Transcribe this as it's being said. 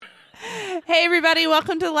Hey, everybody.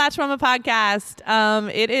 Welcome to the Latch Mama podcast.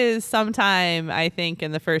 It is sometime, I think,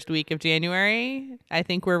 in the first week of January. I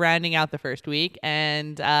think we're rounding out the first week,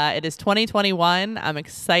 and it is 2021. I'm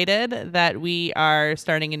excited that we are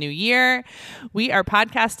starting a new year. We are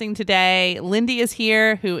podcasting today. Lindi is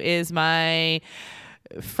here, who is my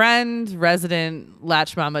friend, resident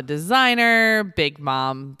Latch Mama designer, big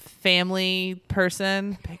mom family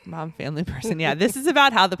person. Yeah, this is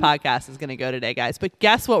about how the podcast is going to go today, guys. But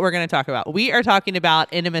guess what we're going to talk about? We are talking about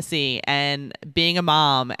intimacy and being a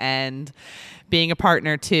mom and being a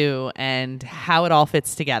partner too, and how it all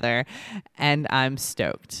fits together. And I'm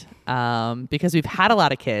stoked because we've had a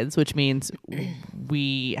lot of kids, which means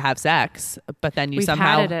we have sex, but then We've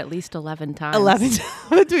somehow had it at least 11 times.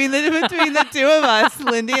 between the two of us.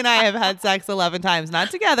 Lindi and I have had sex 11 times, not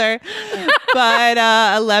together, but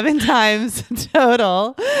 11 times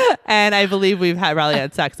total. And I believe we've probably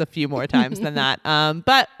had sex a few more times than that.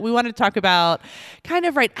 But we wanted to talk about kind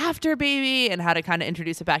of right after baby and how to kind of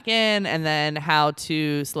introduce it back in, and then how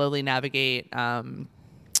to slowly navigate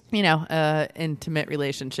intimate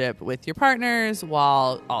relationship with your partners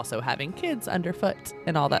while also having kids underfoot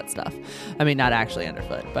and all that stuff. I mean, not actually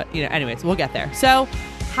underfoot, but anyways, we'll get there. So,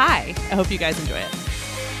 hi, I hope you guys enjoy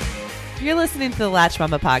it. You're listening to the Latch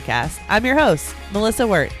Mama podcast. I'm your host, Melissa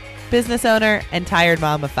Wirt, business owner and tired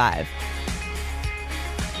mom of 5.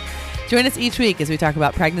 Join us each week as we talk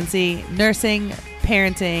about pregnancy, nursing,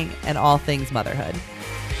 parenting, and all things motherhood.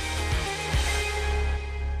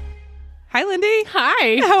 Hi, Lindi.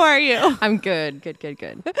 Hi. How are you? I'm good. Good.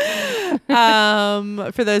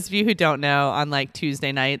 For those of you who don't know, on like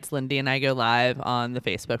Tuesday nights, Lindi and I go live on the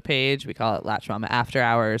Facebook page. We call it Latch Mama After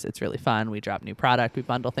Hours. It's really fun. We drop new product. We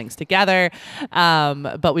bundle things together.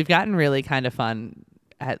 But we've gotten really kind of fun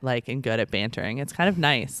at and good at bantering. It's kind of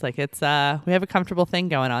nice. We have a comfortable thing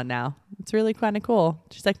going on now. It's really kind of cool.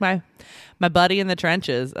 She's like my buddy in the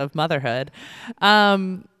trenches of motherhood.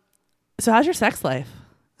 So how's your sex life?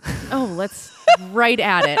 Oh, let's right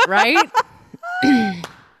at it, right? I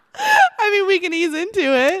mean, we can ease into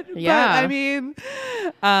it. Yeah. But, I mean,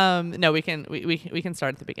 no, we can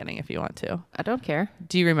start at the beginning if you want to. I don't care.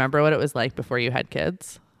 Do you remember what it was like before you had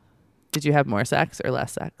kids? Did you have more sex or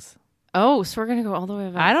less sex? Oh, so we're going to go all the way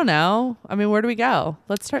back. I don't know. I mean, where do we go?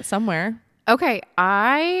 Let's start somewhere. Okay,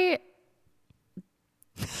 We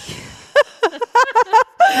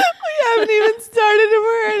haven't even started and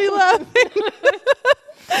we're already laughing.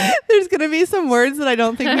 There's going to be some words that I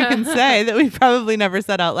don't think we can say that we probably never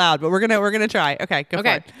said out loud, but we're going to try. Okay, go for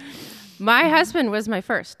it. My husband was my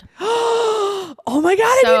first. Oh my God,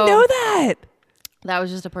 I didn't know that. That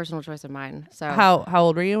was just a personal choice of mine. So How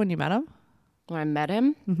old were you when you met him? when I met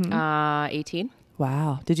him, 18.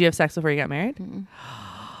 Wow. Did you have sex before you got married? Mm-mm.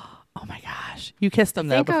 Oh my gosh. You kissed him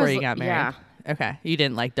though before you got married? Yeah. Okay. You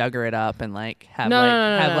didn't Duggar it up and have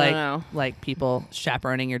No. people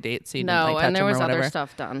chaperoning your dates so you No, didn't touch and there them was or whatever. other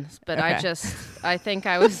stuff done. But Okay. I think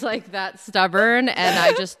I was that stubborn, and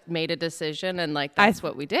I just made a decision, and that's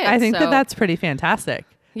what we did. I think that's pretty fantastic.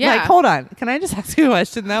 Yeah. Hold on. Can I just ask you a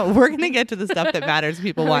question though? We're going to get to the stuff that matters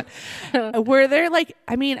people want. Were there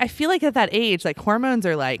I feel like at that age, hormones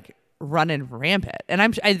are running rampant.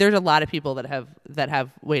 And there's a lot of people that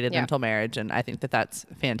have waited until marriage. And I think that that's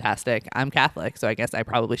fantastic. I'm Catholic, so I guess I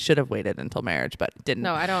probably should have waited until marriage, but didn't.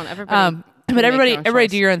 No, I don't. Everybody, but everybody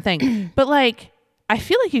do your own thing. But I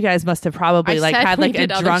feel like you guys must have probably had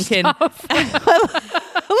a drunken, a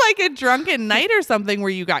drunken night or something where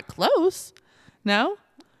you got close. No?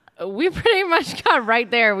 We pretty much got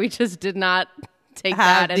right there. We just did not take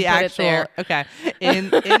that and put it there. Okay.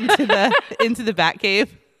 Into the bat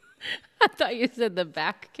cave. I thought you said the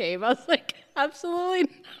back cave. I was like, absolutely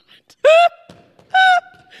not.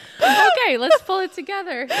 Okay, let's pull it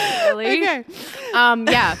together. Really? Okay.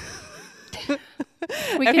 Yeah.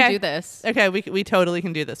 We can do this. Okay, we totally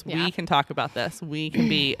can do this. Yeah. We can talk about this. We can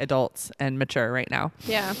be adults and mature right now.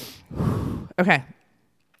 Yeah. Okay.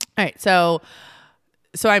 All right. So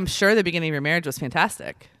I'm sure the beginning of your marriage was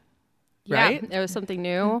fantastic. Right? Yeah, it was something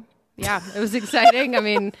new. Yeah, it was exciting. I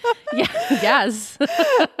mean, yeah, yes.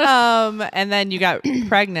 And then you got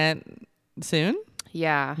pregnant soon?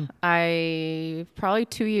 Yeah, I probably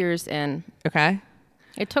 2 years in. Okay.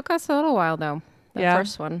 It took us a little while though. The Yeah.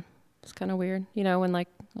 first one. It's kind of weird, when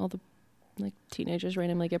all the teenagers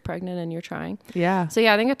randomly get pregnant and you're trying. Yeah. So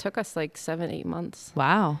yeah, I think it took us 7-8 months.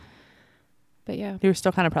 Wow. But yeah, You were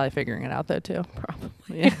still kind of probably figuring it out though too. probably.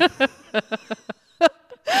 Yeah.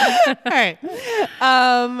 All right.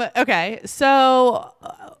 Okay. So,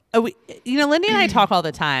 Lindi and I talk all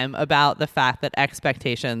the time about the fact that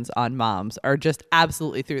expectations on moms are just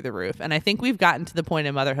absolutely through the roof. And I think we've gotten to the point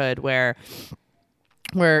in motherhood where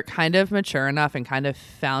we're kind of mature enough and kind of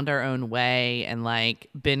found our own way and like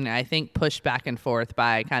been, I think, pushed back and forth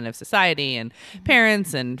by kind of society and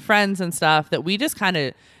parents and friends and stuff that we just kind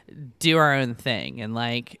of do our own thing and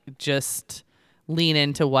like just lean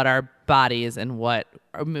into what our bodies and what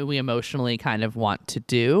we emotionally kind of want to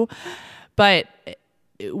do. But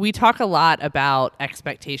we talk a lot about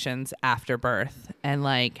expectations after birth and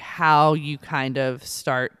like how you kind of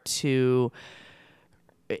start to,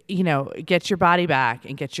 you know, get your body back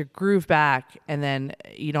and get your groove back, and then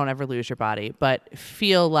you don't ever lose your body, but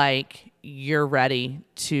feel like you're ready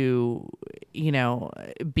to, you know,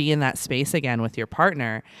 be in that space again with your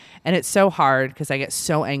partner. And it's so hard because I get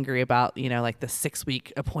so angry about, you know, like the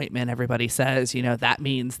 6-week appointment everybody says, you know, that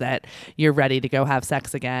means that you're ready to go have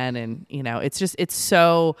sex again. And, you know, it's just, it's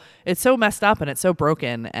so messed up and it's so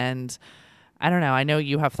broken. And I don't know. I know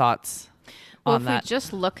you have thoughts on that. If we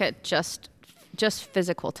just look at just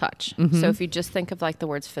physical touch. So if you just think of like the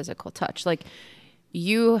words physical touch, like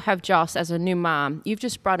you have just, as a new mom, you've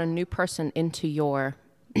just brought a new person into your,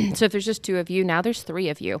 so if there's just 2 of you, now there's 3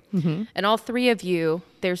 of you. And all 3 of you,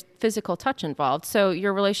 there's physical touch involved. So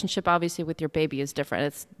your relationship obviously with your baby is different.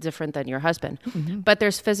 It's different than your husband, but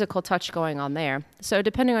there's physical touch going on there. So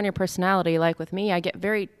depending on your personality, like with me, I get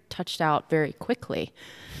very touched out very quickly.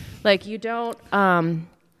 Like you don't,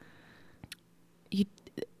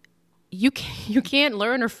 you can't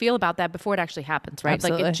learn or feel about that before it actually happens, right?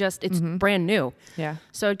 Absolutely. Like it's brand new. Yeah.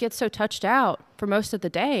 So it gets so touched out for most of the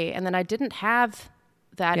day. And then I didn't have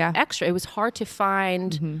that extra. It was hard to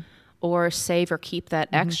find or save or keep that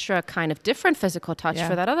extra kind of different physical touch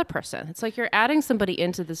for that other person. It's like you're adding somebody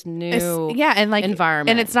into this new and like environment.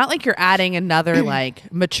 And it's not like you're adding another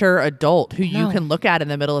like mature adult who you can look at in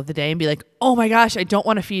the middle of the day and be like, oh my gosh, I don't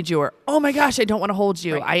want to feed you, or oh my gosh, I don't want to hold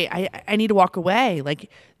you. Right. I need to walk away. Like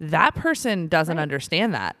that person doesn't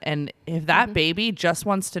understand that. And if that baby just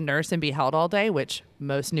wants to nurse and be held all day, which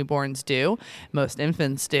most newborns do, most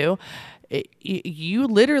infants do, you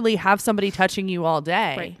literally have somebody touching you all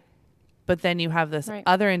day. Right. But then you have this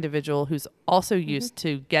other individual who's also used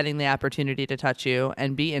to getting the opportunity to touch you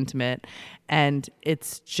and be intimate. And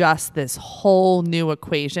it's just this whole new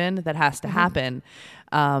equation that has to happen.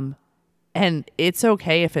 And it's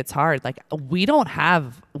okay if it's hard. Like we don't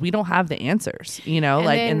have the answers, you know,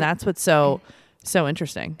 and that's what's so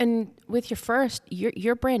interesting. And with your first,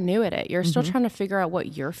 you're brand new at it. You're still trying to figure out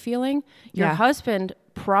what you're feeling. Your husband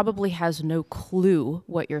probably has no clue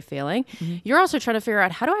what you're feeling. You're also trying to figure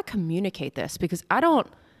out, how do I communicate this? Because I'm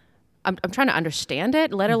trying to understand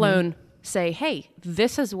it, let alone say, hey,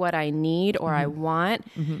 this is what I need or I want.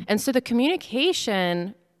 And so the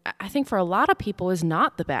communication, I think for a lot of people, is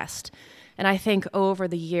not the best. And I think over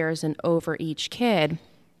the years and over each kid,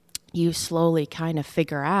 you slowly kind of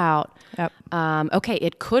figure out, okay,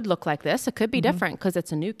 it could look like this. It could be different because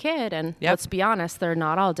it's a new kid. And let's be honest, they're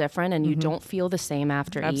not all different and you don't feel the same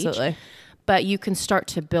after each. But you can start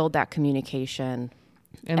to build that communication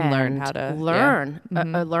and learn how to learn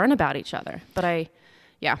about each other. But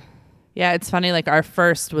yeah, it's funny. Like our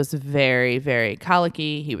first was very, very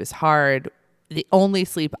colicky. He was hard. The only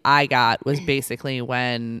sleep I got was basically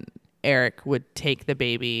when Eric would take the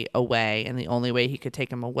baby away, and the only way he could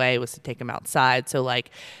take him away was to take him outside. So like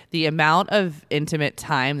the amount of intimate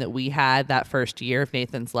time that we had that first year of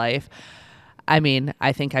Nathan's life, I mean,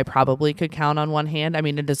 I think I probably could count on one hand. I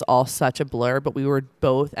mean, it is all such a blur, but we were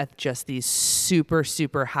both at just these super,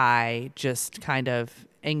 super high, just kind of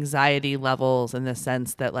anxiety levels, in the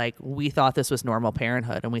sense that like we thought this was normal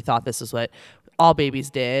parenthood and we thought this is what all babies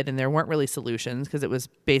did, and there weren't really solutions because it was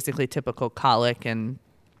basically typical colic and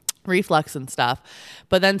reflux and stuff.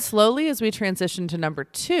 But then slowly, as we transitioned to number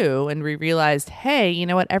 2 and we realized, hey, you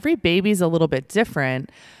know what, every baby's a little bit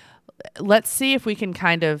different. Let's see if we can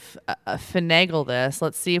kind of finagle this.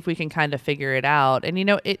 Let's see if we can kind of figure it out. And you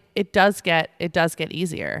know, it does get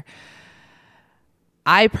easier.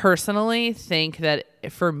 I personally think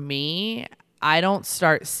that for me, I don't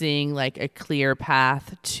start seeing like a clear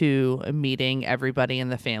path to meeting everybody in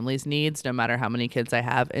the family's needs, no matter how many kids I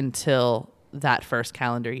have, until that first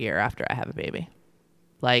calendar year after I have a baby.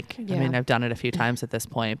 Like, I mean, I've done it a few times at this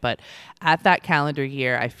point, but at that calendar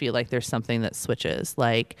year, I feel like there's something that switches.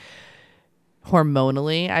 Like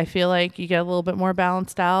hormonally, I feel like you get a little bit more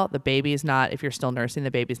balanced out. The baby's not, if you're still nursing,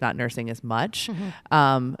 the baby's not nursing as much.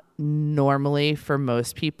 Normally for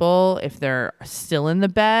most people, if they're still in the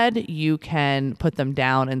bed, you can put them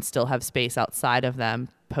down and still have space outside of them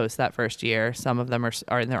post that first year. Some of them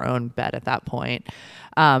are in their own bed at that point.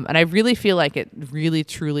 And I really feel like it really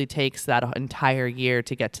truly takes that entire year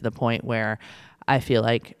to get to the point where I feel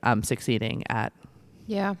like I'm succeeding at,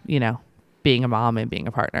 you know, being a mom and being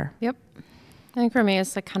a partner. Yep. I think for me,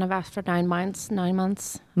 it's like kind of after 9 months,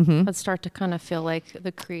 I'd start to kind of feel like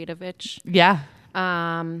the creative itch. Yeah.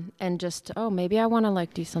 And just, maybe I want to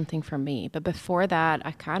like do something for me. But before that,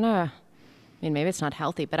 maybe it's not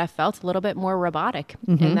healthy, but I felt a little bit more robotic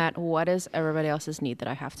in that what is everybody else's need that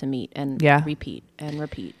I have to meet and repeat and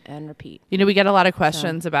repeat and repeat. You know, we get a lot of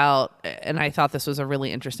questions about, and I thought this was a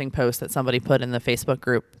really interesting post that somebody put in the Facebook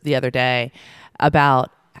group the other day about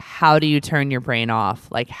how do you turn your brain off?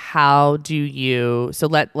 Like, how do you, so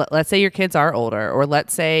let's say your kids are older, or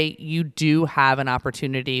let's say you do have an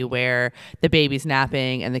opportunity where the baby's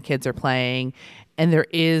napping and the kids are playing, and there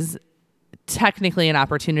is technically an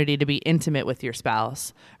opportunity to be intimate with your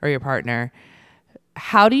spouse or your partner.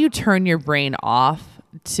 How do you turn your brain off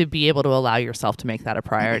to be able to allow yourself to make that a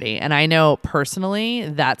priority? And I know personally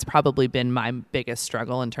that's probably been my biggest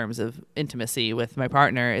struggle in terms of intimacy with my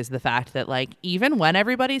partner, is the fact that like, even when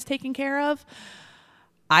everybody's taken care of,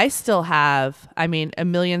 I still have, a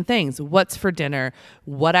million things. What's for dinner?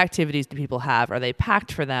 What activities do people have? Are they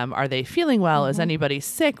packed for them? Are they feeling well? Is anybody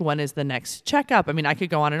sick? When is the next checkup? I could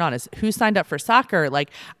go on and on. Is who signed up for soccer? The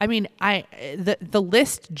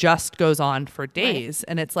list just goes on for days.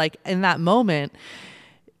 Right. And it's like, in that moment,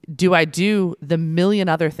 do I do the million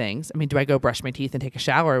other things? Do I go brush my teeth and take a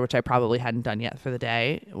shower, which I probably hadn't done yet for the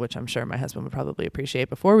day, which I'm sure my husband would probably appreciate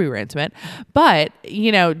before we were intimate. But,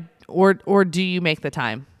 or do you make the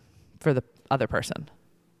time for the other person?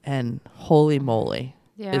 And holy moly,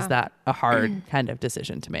 is that a hard kind of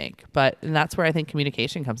decision to make? And that's where I think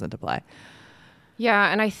communication comes into play.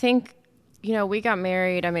 Yeah. And I think, we got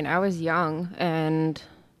married. I was young and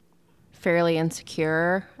fairly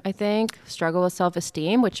insecure, I think, struggle with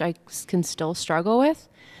self-esteem, which I can still struggle with.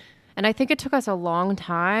 And I think it took us a long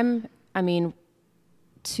time,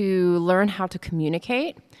 to learn how to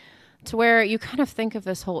communicate, to where you kind of think of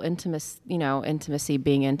this whole intimacy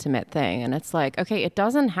being intimate thing. And it's like, okay, it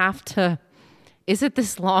doesn't have to, is it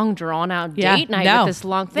this long drawn out date night with this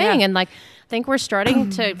long thing? Yeah. And like, I think we're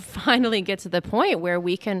starting to finally get to the point where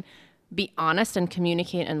we can be honest and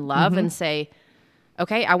communicate and love and say,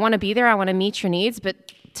 okay, I want to be there. I want to meet your needs, but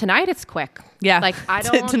tonight it's quick. Yeah. Like I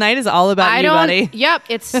don't, tonight is all about you, buddy. Yep.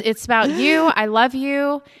 It's about you. I love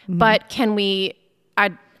you, but can we,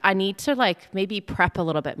 I need to like maybe prep a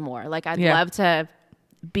little bit more. Like I'd love to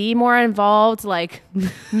be more involved, like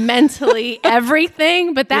mentally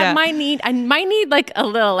everything, but I might need like a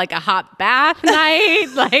little, like a hot bath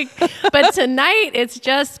night. But tonight it's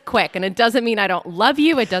just quick, and it doesn't mean I don't love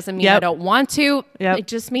you. It doesn't mean I don't want to. Yep. It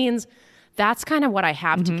just means that's kind of what I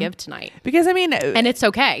have to give tonight. Because and it's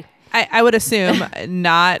okay. I would assume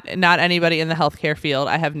not anybody in the healthcare field.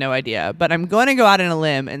 I have no idea, but I'm going to go out on a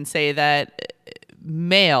limb and say that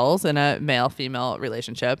males in a male-female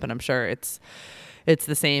relationship, and I'm sure it's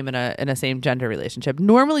the same in a same gender relationship.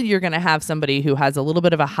 Normally, you're going to have somebody who has a little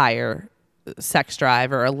bit of a higher sex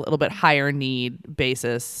drive or a little bit higher need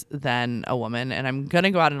basis than a woman. And I'm going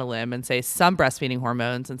to go out on a limb and say some breastfeeding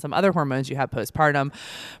hormones and some other hormones you have postpartum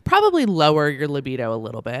probably lower your libido a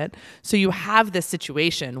little bit. So you have this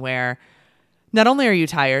situation where not only are you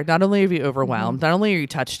tired, not only are you overwhelmed, not only are you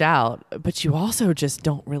touched out, but you also just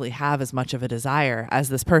don't really have as much of a desire as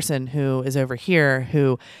this person who is over here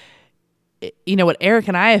who, what Eric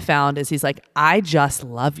and I have found is he's like, I just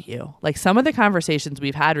love you. Like some of the conversations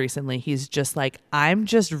we've had recently, he's just like, I'm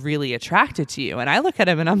just really attracted to you. And I look at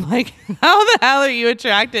him and I'm like, how the hell are you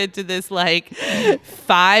attracted to this like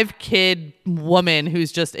 5-kid woman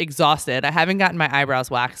who's just exhausted? I haven't gotten my eyebrows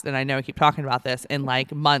waxed, and I know I keep talking about this, in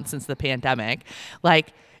like months since the pandemic.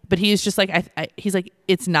 But he's just like, he's like,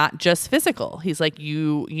 it's not just physical. He's like,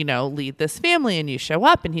 you lead this family and you show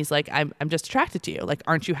up, and he's like, I'm just attracted to you. Like,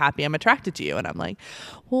 aren't you happy I'm attracted to you? And I'm like,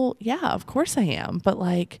 well, yeah, of course I am. But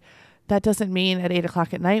like, that doesn't mean at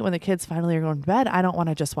 8:00 at night when the kids finally are going to bed, I don't want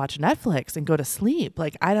to just watch Netflix and go to sleep.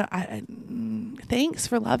 Like, thanks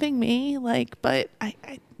for loving me. Like, but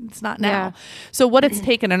it's not now. Yeah. So what it's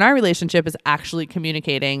taken in our relationship is actually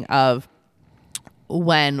communicating of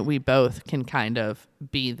when we both can kind of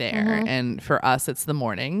be there. And for us, it's the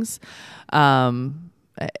mornings. And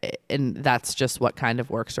that's just what kind of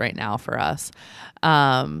works right now for us.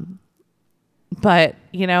 But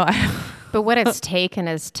but what it's taken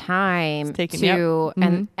is time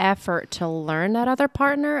and effort to learn that other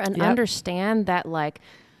partner and understand that, like,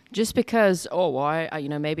 just because,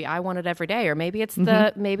 maybe I want it every day, or maybe it's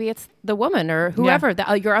the woman or whoever,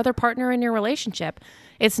 your other partner in your relationship.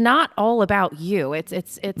 It's not all about you. It's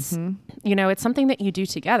it's something that you do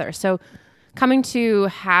together. So coming to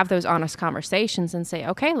have those honest conversations and say,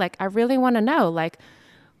 okay, like, I really want to know, like,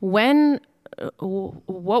 what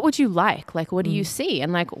would you like? Like, what do you see?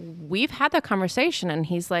 And like, we've had that conversation, and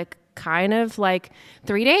he's like, kind of like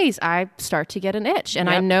 3 days, I start to get an itch. And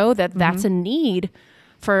I know that that's a need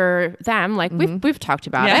for them. Like we've talked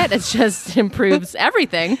about it. It just improves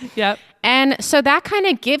everything. Yep. And so that kind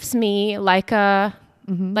of gives me like a,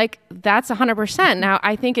 like that's 100%. Now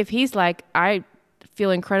I think if he's like, I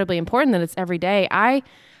feel incredibly important that it's every day, I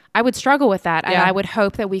would struggle with that. And I would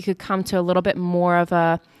hope that we could come to a little bit more of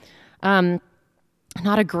a,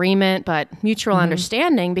 not agreement, but mutual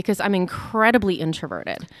understanding, because I'm incredibly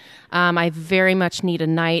introverted. I very much need a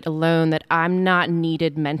night alone that I'm not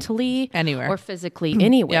needed mentally anywhere or physically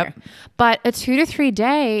anywhere. But a 2 to 3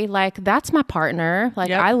 day, like that's my partner.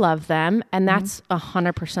 Like I love them, and that's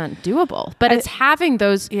 100% doable. But it's having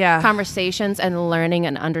those conversations and learning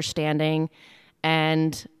and understanding,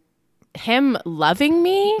 and him loving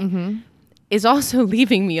me is also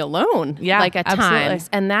leaving me alone, like at times.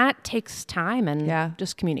 And that takes time and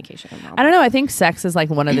just communication. I don't know. I think sex is like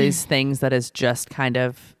one of these things that is just kind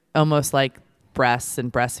of almost like breasts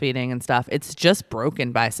and breastfeeding and stuff. It's just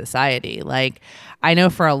broken by society. Like I know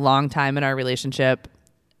for a long time in our relationship,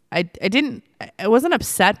 I wasn't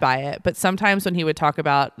upset by it, but sometimes when he would talk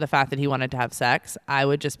about the fact that he wanted to have sex, I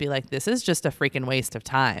would just be like, this is just a freaking waste of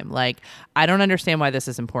time. Like, I don't understand why this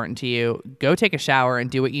is important to you. Go take a shower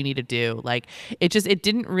and do what you need to do. Like, it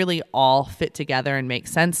didn't really all fit together and make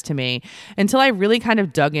sense to me until I really kind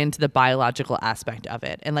of dug into the biological aspect of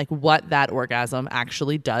it and like what that orgasm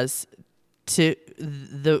actually does to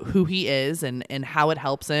who he is and how it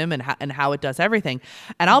helps him and how it does everything.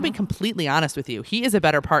 And I'll be completely honest with you. He is a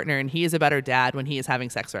better partner and he is a better dad when he is having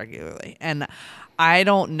sex regularly. And I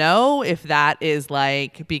don't know if that is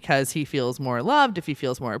like because he feels more loved, if he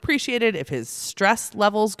feels more appreciated, if his stress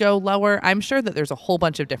levels go lower. I'm sure that there's a whole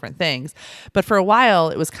bunch of different things. But for a while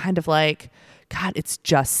it was kind of like, God, it's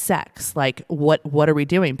just sex. Like what are we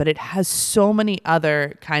doing? But it has so many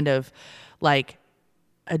other kind of like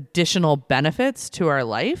additional benefits to our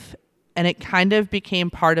life, and it kind of became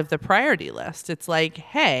part of the priority list. It's like,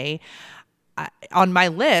 hey, on my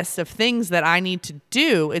list of things that I need to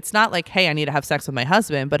do, it's not like, hey, I need to have sex with my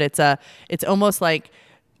husband, but it's almost like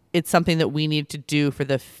it's something that we need to do for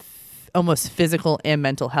the almost physical and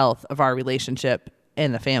mental health of our relationship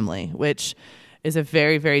in the family, which is a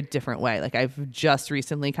very, very different way. Like I've just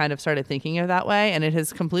recently kind of started thinking of that way, and it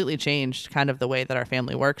has completely changed kind of the way that our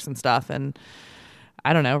family works and stuff. And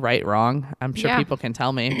I don't know, right, wrong. I'm sure people can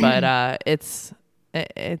tell me, but it's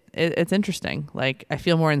interesting. Like I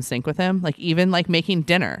feel more in sync with him. Like even like making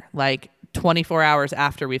dinner, like 24 hours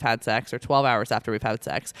after we've had sex or 12 hours after we've had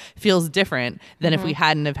sex feels different than if we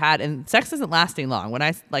hadn't have had. And sex isn't lasting long. When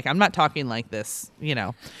I'm not talking like this,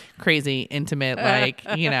 crazy intimate, like,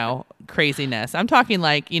 craziness. I'm talking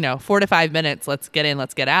like, 4 to 5 minutes. Let's get in,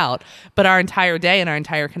 let's get out. But our entire day and our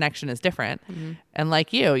entire connection is different. And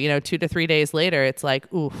like 2 to 3 days later, it's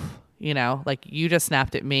like, oof, like you just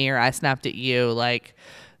snapped at me or I snapped at you. Like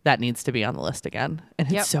that needs to be on the list again. And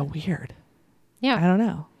it's so weird. Yeah. I don't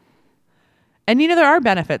know. And there are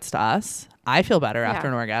benefits to us. I feel better after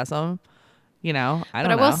an orgasm. I don't know.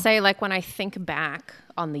 But I will say, like, when I think back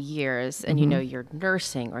on the years and, you're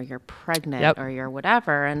nursing or you're pregnant or you're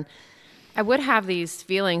whatever, and I would have these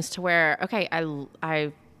feelings to where, okay, I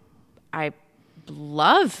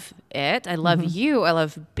love it. I love you. I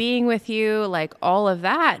love being with you, like all of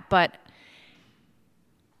that. But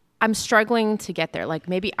I'm struggling to get there. Like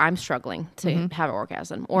maybe I'm struggling to have an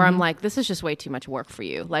orgasm, or I'm like, this is just way too much work for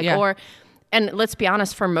you. Like, and let's be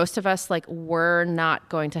honest, for most of us, like we're not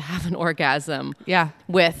going to have an orgasm.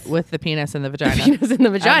 With the penis in the vagina.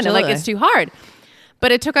 Absolutely. Like it's too hard.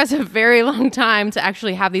 But it took us a very long time to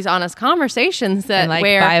actually have these honest conversations that and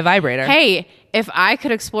where buy a vibrator. Hey, if I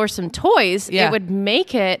could explore some toys, it would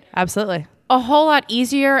make it absolutely a whole lot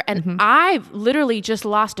easier. And I've literally just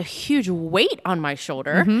lost a huge weight on my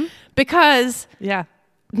shoulder because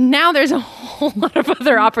now there's a whole lot of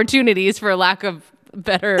other opportunities, for lack of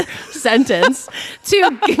better sentence, to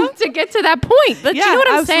get to that point. But you know what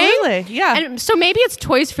I'm saying? Yeah. And so maybe it's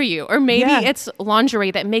toys for you, or maybe it's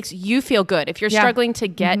lingerie that makes you feel good. If you're struggling to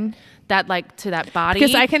get that, like, to that body,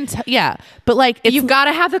 because I can but like you've got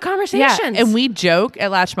to have the conversations. And we joke at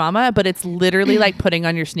Latch Mama, but it's literally like putting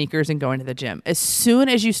on your sneakers and going to the gym. As soon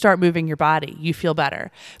as you start moving your body, you feel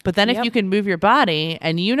better. But then if you can move your body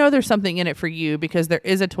and there's something in it for you because there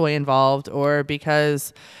is a toy involved, or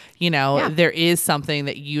because there is something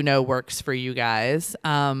that works for you guys,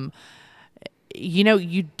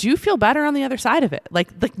 you do feel better on the other side of it.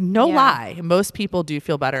 Like no lie, most people do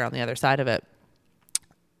feel better on the other side of it.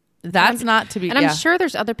 That's not to be, and I'm sure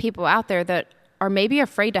there's other people out there that are maybe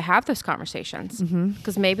afraid to have those conversations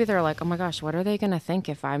because maybe they're like, oh my gosh, what are they going to think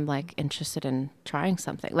if I'm like interested in trying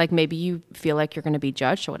something? Like maybe you feel like you're going to be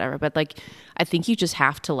judged or whatever, but like, I think you just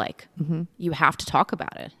have to like, you have to talk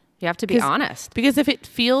about it. You have to be honest. Because if it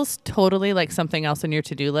feels totally like something else on your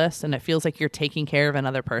to-do list and it feels like you're taking care of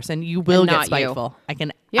another person, you will get spiteful. I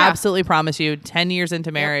can absolutely promise you 10 years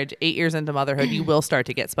into marriage, 8 years into motherhood, you will start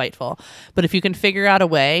to get spiteful. But if you can figure out a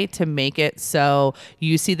way to make it so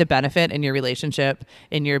you see the benefit in your relationship,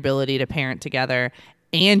 in your ability to parent together,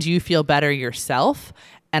 and you feel better yourself.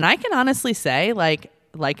 And I can honestly say like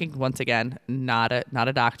once again, not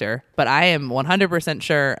a doctor, but I am 100%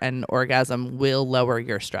 sure an orgasm will lower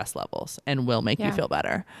your stress levels and will make you feel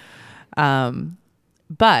better.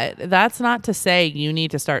 But that's not to say you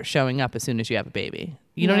need to start showing up as soon as you have a baby.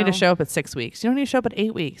 You don't need to show up at 6 weeks. You don't need to show up at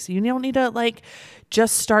 8 weeks. You don't need to like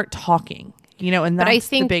just start talking, and that's I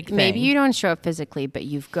think the big thing. Maybe you don't show up physically, but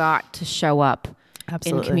you've got to show up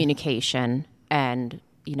in communication, and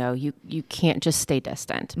you can't just stay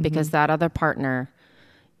distant because that other partner,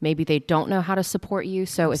 maybe they don't know how to support you.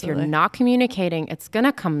 So if you're not communicating, it's going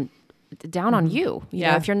to come down on you. You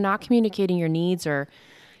know, if you're not communicating your needs or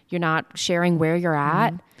you're not sharing where you're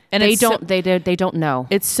at, and they don't know.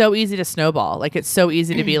 It's so easy to snowball. Like it's so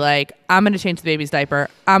easy to be like, I'm going to change the baby's diaper.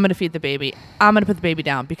 I'm going to feed the baby. I'm going to put the baby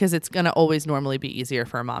down because it's going to always normally be easier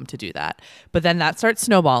for a mom to do that. But then that starts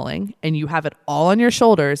snowballing and you have it all on your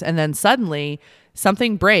shoulders. And then suddenly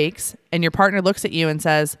something breaks and your partner looks at you and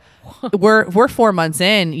says, we're 4 months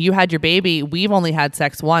in, you had your baby, we've only had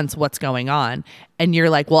sex once, what's going on? And you're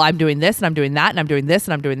like, well, I'm doing this and I'm doing that and I'm doing this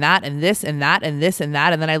and I'm doing that and this and that and this and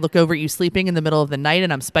that. And then I look over at you sleeping in the middle of the night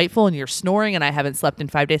and I'm spiteful and you're snoring and I haven't slept in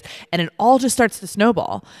 5 days. And it all just starts to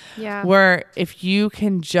snowball. Yeah. Where if you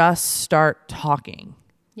can just start talking.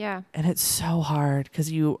 Yeah. And it's so hard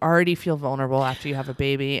because you already feel vulnerable after you have a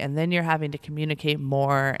baby and then you're having to communicate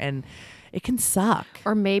more and it can suck.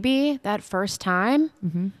 Or maybe that first time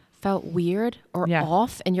felt weird or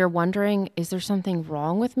off and you're wondering, is there something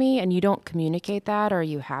wrong with me? And you don't communicate that or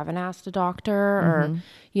you haven't asked a doctor or,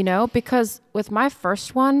 because with my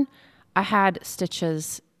first one, I had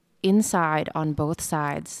stitches inside on both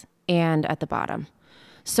sides and at the bottom.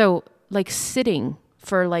 So like sitting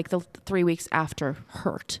for like the 3 weeks after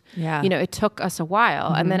hurt. Yeah. It took us a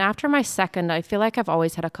while. And then after my second, I feel like I've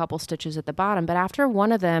always had a couple stitches at the bottom, but after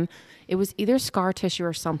one of them, it was either scar tissue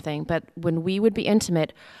or something. But when we would be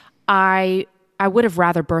intimate, I would have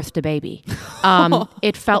rather birthed a baby.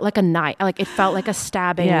 It felt like a knife, like it felt like a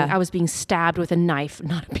stabbing. Yeah. I was being stabbed with a knife,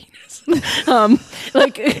 not a penis.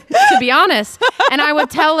 To be honest. And I would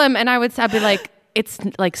tell him and I'd be like, it's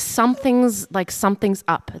like something's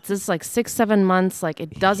up. It's just like 6-7 months. Like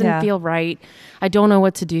it doesn't feel right. I don't know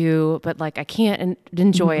what to do, but like I can't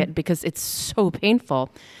enjoy it because it's so painful.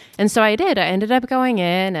 And so I did. I ended up going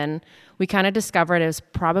in and we kind of discovered it was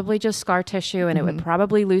probably just scar tissue and it would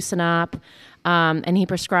probably loosen up. And he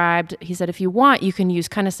said, if you want, you can use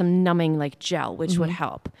kind of some numbing like gel, which would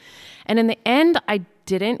help. And in the end, I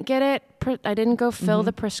didn't get it. I didn't go fill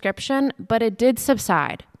the prescription, but it did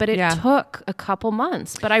subside. But it took a couple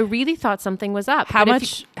months. But I really thought something was up. How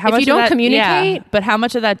much if you don't communicate? Yeah. But how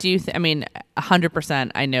much of that do you?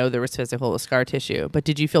 100%. I know there was physical with scar tissue. But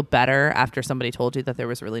did you feel better after somebody told you that there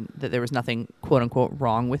was nothing quote unquote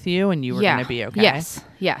wrong with you and you were going to be okay?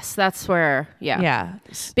 Yes. That's where. Yeah.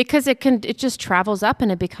 Because it just travels up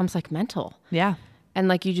and it becomes like mental. Yeah. And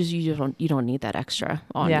like you don't need that extra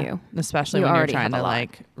on you, especially when you're trying to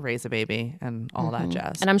like raise a baby and all that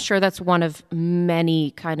jazz. And I'm sure that's one of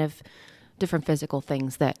many kind of different physical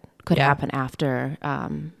things that could happen after.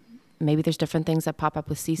 Maybe there's different things that pop up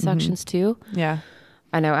with C-sections too. Yeah,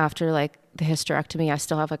 I know after like the hysterectomy, I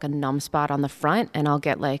still have like a numb spot on the front, and I'll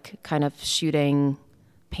get like kind of shooting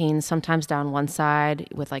pain sometimes down one side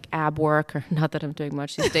with like ab work, or not that I'm doing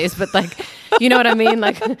much these days, but like, you know what I mean?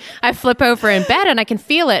 Like I flip over in bed and I can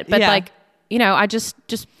feel it, but like, I just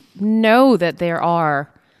know that there are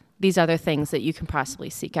these other things that you can possibly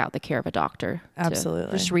seek out the care of a doctor. Absolutely.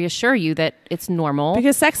 To just reassure you that it's normal.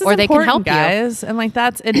 Because sex is or important, they can help guys. You. And like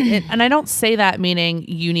that's, and I don't say that meaning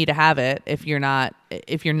you need to have it if you're not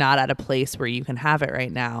at a place where you can have it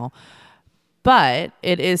right now. But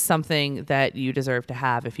it is something that you deserve to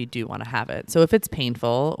have if you do want to have it. So if it's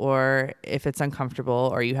painful or if it's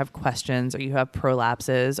uncomfortable or you have questions or you have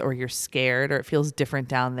prolapses or you're scared or it feels different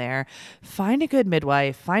down there, find a good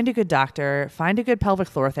midwife, find a good doctor, find a good pelvic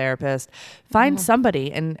floor therapist, find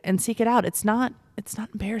somebody and seek it out. It's not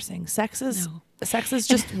embarrassing. Sex is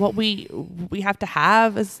just what we have to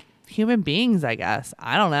have as human beings, I guess.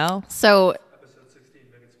 I don't know. So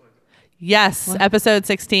Yes, episode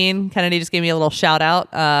 16. Kennedy just gave me a little shout out.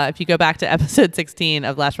 If you go back to episode 16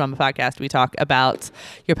 of Latch Mama Podcast, we talk about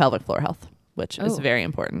your pelvic floor health, which is very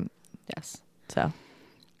important. Yes. So.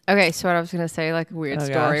 Okay, so what I was going to say, like a weird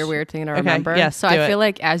story or weird thing to remember. Yes, so I feel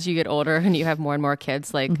like as you get older and you have more and more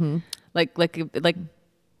kids, like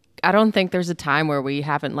I don't think there's a time where we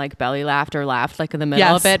haven't like belly laughed or laughed like in the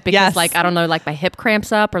middle of it because like, I don't know, like my hip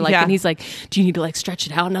cramps up or like, and he's like, do you need to like stretch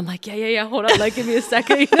it out? And I'm like, yeah. Hold on. Like, give me a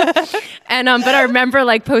second. And, but I remember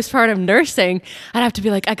like postpartum nursing, I'd have to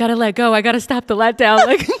be like, I gotta let go. I gotta stop the letdown.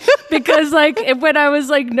 Like, because like when I was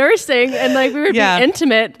like nursing and like we would be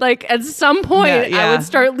intimate, like at some point I would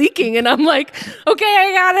start leaking and I'm like, okay,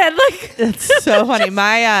 I got it. Like, it's so funny.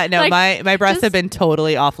 My, my breasts have been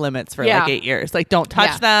totally off limits for like 8 years. Like don't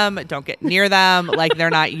touch them. Don't get near them. Like they're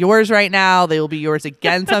not yours right now. They will be yours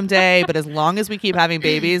again someday. But as long as we keep having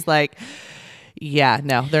babies, like, they're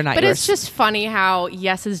not yours. But it's just funny how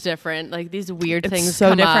is different. Like these weird things so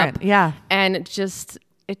come different. up. Yeah. And you just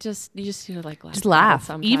need to like laugh. Just laugh.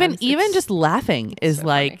 Sometimes. Even just laughing is so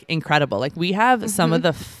like funny. Incredible. Like we have some of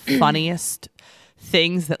the funniest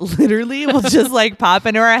things that literally will just like pop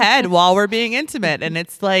into our head while we're being intimate. And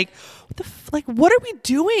it's like, what are we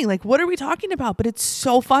doing? Like, what are we talking about? But it's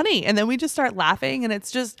so funny. And then we just start laughing. And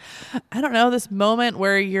it's just, I don't know, this moment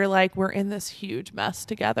where you're like, we're in this huge mess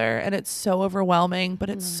together. And it's so overwhelming, but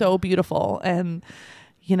it's so beautiful. And,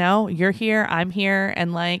 you know, you're here, I'm here.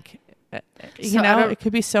 And like, it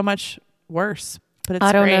could be so much worse. But it's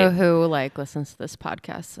I don't great. know who like listens to this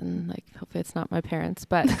podcast. And like, hopefully it's not my parents.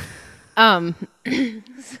 But so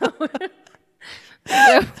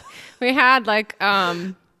we had like,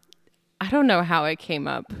 I don't know how it came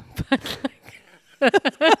up, but like, but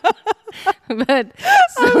so,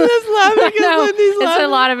 I'm just laughing because Lindy's it's a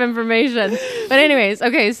lot of information. But anyways,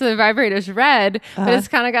 okay, so the vibrator's red, but it's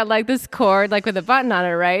kind of got like this cord, like with a button on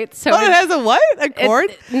it, right? So it has a what? A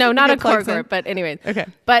cord? No, not a cord, but anyways. Okay.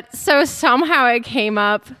 But so somehow it came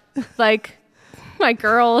up, like my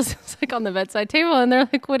girls was like on the bedside table, and they're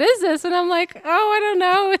like, "What is this?" And I'm like, "Oh, I don't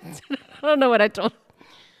know. I don't know what I told."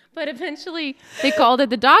 But eventually they called it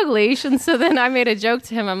the dog leash. And so then I made a joke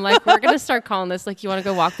to him. I'm like, we're going to start calling this, like, you want to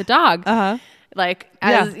go walk the dog? Like,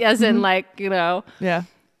 as in, like, you know,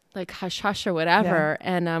 like hush hush or whatever.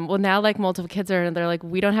 And, well, now, like, multiple kids they're like,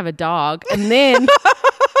 we don't have a dog. And then,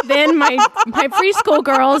 my preschool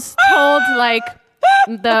girls told, like,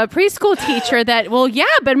 the preschool teacher that, well, yeah,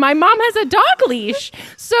 but my mom has a dog leash,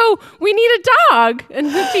 so we need a dog. And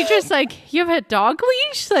the teacher's like, you have a dog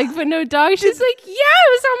leash? Like, but no dog? She's like, yeah,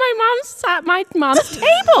 it was on my mom's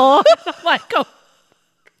table. I'm like, oh.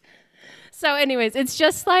 So anyways, it's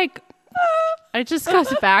just like, it just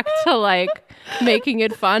goes back to like making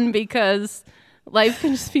it fun because life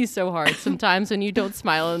can just be so hard sometimes when you don't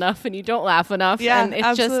smile enough and you don't laugh enough. Yeah, and it's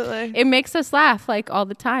absolutely. just, it makes us laugh like all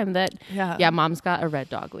the time that, mom's got a red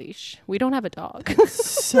dog leash. We don't have a dog.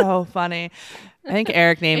 So funny. I think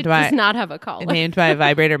Eric does not have a collar. Named my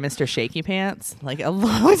vibrator Mr. Shaky Pants like a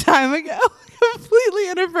long time ago. Completely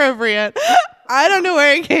inappropriate. I don't know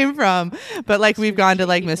where it came from, but like we've gone to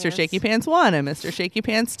like Mr. Shaky Pants 1 and Mr. Shaky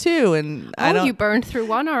Pants 2, and you burned through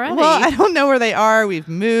one already. Well, I don't know where they are. We've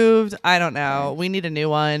moved. I don't know. We need a new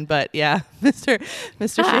one, but yeah, Mr.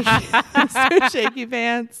 Shaky, Mr. Shaky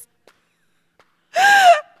Pants.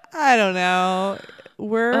 I don't know.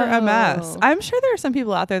 We're a mess. I'm sure there are some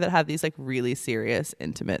people out there that have these like really serious,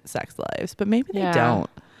 intimate sex lives, but maybe they don't.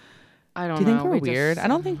 I don't know. Do you think we're weird? I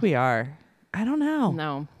don't think we are. I don't know.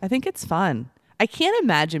 No. I think it's fun. I can't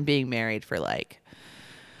imagine being married for like,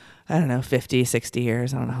 I don't know, 50, 60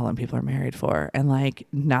 years. I don't know how long people are married for. And like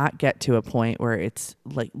not get to a point where it's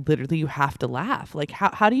like literally you have to laugh. Like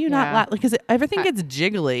how do you not laugh? Like, because everything gets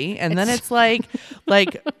jiggly and then it's like,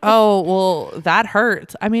 oh, well, that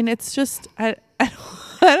hurts. I mean, it's just, I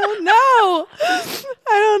don't know.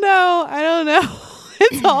 I don't know.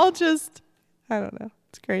 It's all just, I don't know.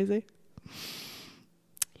 It's crazy.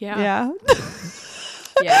 Yeah.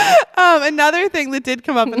 Yeah. Another thing that did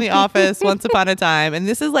come up in the office once upon a time, and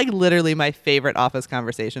this is like literally my favorite office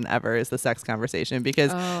conversation ever, is the sex conversation,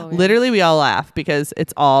 because literally we all laugh because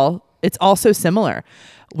it's all so similar.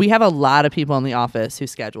 We have a lot of people in the office who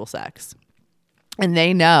schedule sex, and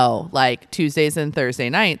they know like Tuesdays and Thursday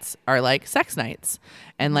nights are like sex nights.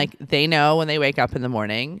 And like they know when they wake up in the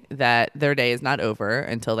morning that their day is not over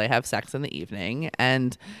until they have sex in the evening.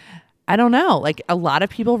 And I don't know, like a lot of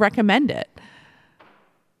people recommend it.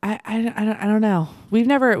 I don't know. We've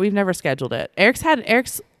never scheduled it.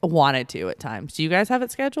 Eric's wanted to at times. Do you guys have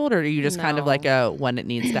it scheduled, or are you just kind of like a when it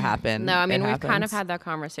needs to happen? No, I mean we've kind of had that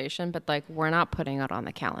conversation, but like we're not putting it on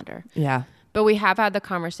the calendar. Yeah. But we have had the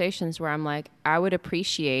conversations where I'm like, I would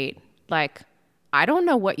appreciate like, I don't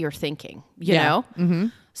know what you're thinking, you know? Mm-hmm.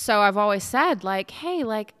 So I've always said, like, hey,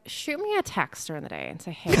 like, shoot me a text during the day and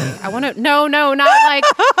say, hey, I want to, no, not like,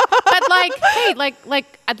 but like, hey,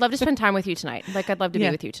 like, I'd love to spend time with you tonight. Like, I'd love to be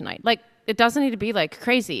with you tonight. Like, it doesn't need to be like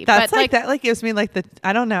crazy. That's but like that like gives me like the,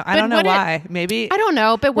 I don't know why. Maybe. I don't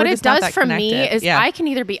know. But what it does for me is yeah. I can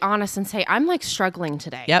either be honest and say, I'm like struggling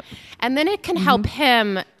today. Yep. And then it can help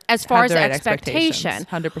him as far as right expectation.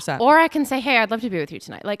 100%. Or I can say, hey, I'd love to be with you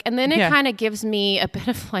tonight. Like, and then it kind of gives me a bit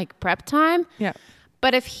of like prep time. Yeah.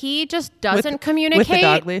 But if he just doesn't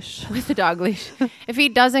communicate with the dog leash, if he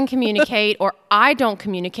doesn't communicate or I don't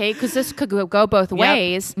communicate, because this could go both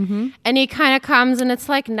ways, and he kind of comes and it's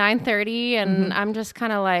like 9:30 and I'm just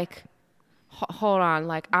kind of like, hold on,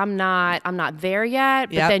 like I'm not there yet,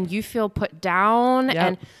 but then you feel put down.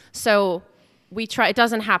 And so we try, it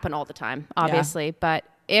doesn't happen all the time, obviously, but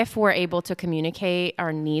if we're able to communicate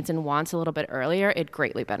our needs and wants a little bit earlier, it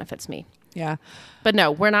greatly benefits me. Yeah. But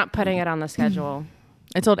no, we're not putting it on the schedule.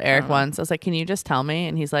 I told Eric once, I was like, can you just tell me?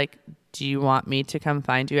 And he's like, do you want me to come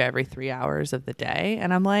find you every 3 hours of the day?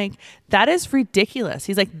 And I'm like, that is ridiculous.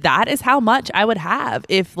 He's like, that is how much I would have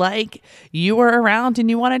if like you were around and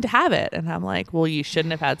you wanted to have it. And I'm like, well, you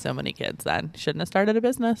shouldn't have had so many kids then. Shouldn't have started a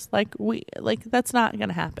business. Like that's not going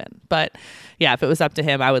to happen. But yeah, if it was up to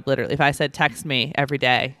him, I would literally, if I said, text me every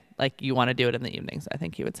day, like you want to do it in the evenings, I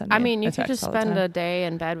think he would send me. I mean, you could just spend a day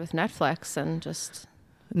in bed with Netflix and just...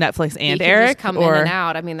 Netflix and Eric, just come in and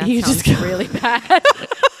out. I mean, that sounds really bad.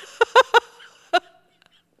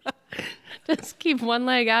 Just keep one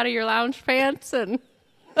leg out of your lounge pants and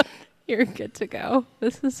you're good to go.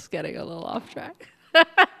 This is getting a little off track.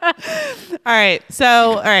 All right.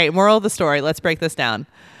 Moral of the story. Let's break this down.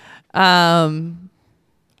 I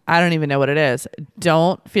don't even know what it is.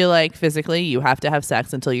 Don't feel like physically you have to have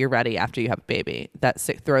sex until you're ready after you have a baby.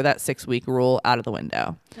 Throw that 6-week rule out of the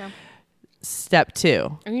window. Yeah. Step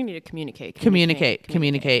 2. And you need to communicate. Communicate.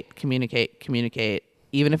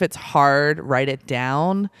 Even if it's hard, write it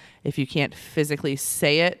down. If you can't physically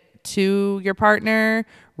say it to your partner,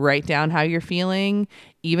 write down how you're feeling.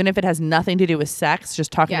 Even if it has nothing to do with sex,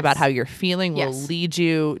 just talking about how you're feeling will lead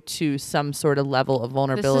you to some sort of level of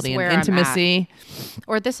vulnerability and intimacy.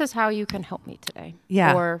 Or this is how you can help me today.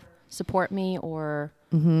 Yeah. Or support me or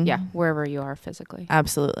wherever you are physically.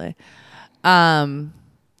 Absolutely.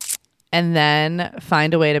 And then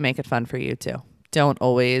find a way to make it fun for you too. Don't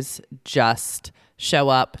always just show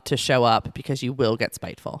up because you will get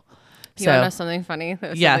spiteful. You want to know something funny?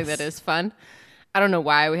 Something that is fun. I don't know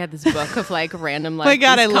why we had this book of like random like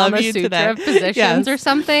Kama Sutra positions or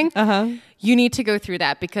something. You need to go through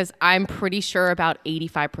that because I'm pretty sure about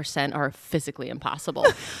 85% are physically impossible.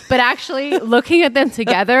 But actually looking at them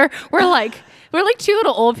together, we're like two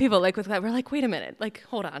little old people. Like we're like, wait a minute, like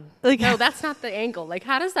hold on, like no, that's not the angle. Like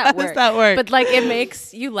how does that work? But like it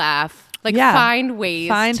makes you laugh. Like find ways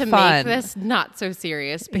to make this not so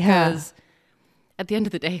serious because at the end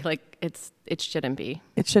of the day, like it shouldn't be.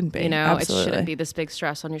 It shouldn't be. You know, absolutely. It shouldn't be this big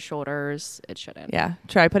stress on your shoulders. It shouldn't. Yeah.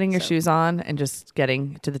 Try putting your shoes on and just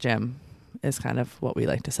getting to the gym is kind of what we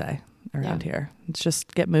like to say around here. It's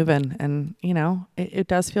just get moving and, you know, it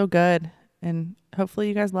does feel good. And hopefully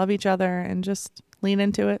you guys love each other and just lean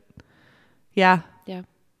into it. Yeah. Yeah.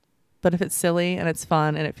 But if it's silly and it's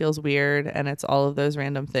fun and it feels weird and it's all of those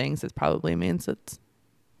random things, it probably means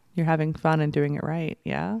you're having fun and doing it right.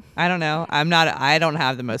 Yeah. I don't know. I don't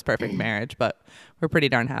have the most perfect marriage, but we're pretty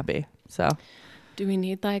darn happy. So do we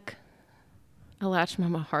need like a Latch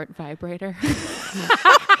Mama heart vibrator?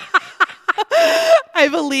 I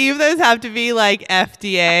believe those have to be like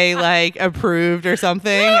FDA like approved or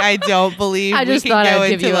something. I don't believe I just thought I'd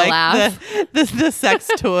give you a laugh. The sex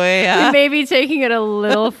toy. You may be taking it a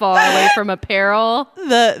little far away from apparel.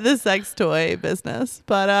 The sex toy business.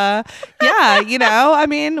 But yeah, you know, I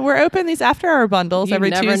mean, we're open these after hour bundles every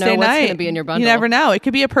Tuesday night. You never know what's going to be in your bundle. You never know. It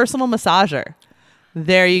could be a personal massager.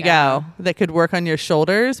 There you go. That could work on your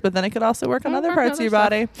shoulders, but then it could also work on other parts of your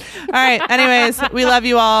body. All right. Anyways, we love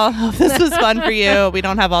you all. Hope this was fun for you. We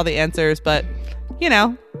don't have all the answers, but, you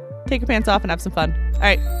know, take your pants off and have some fun. All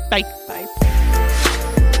right. Bye. Bye.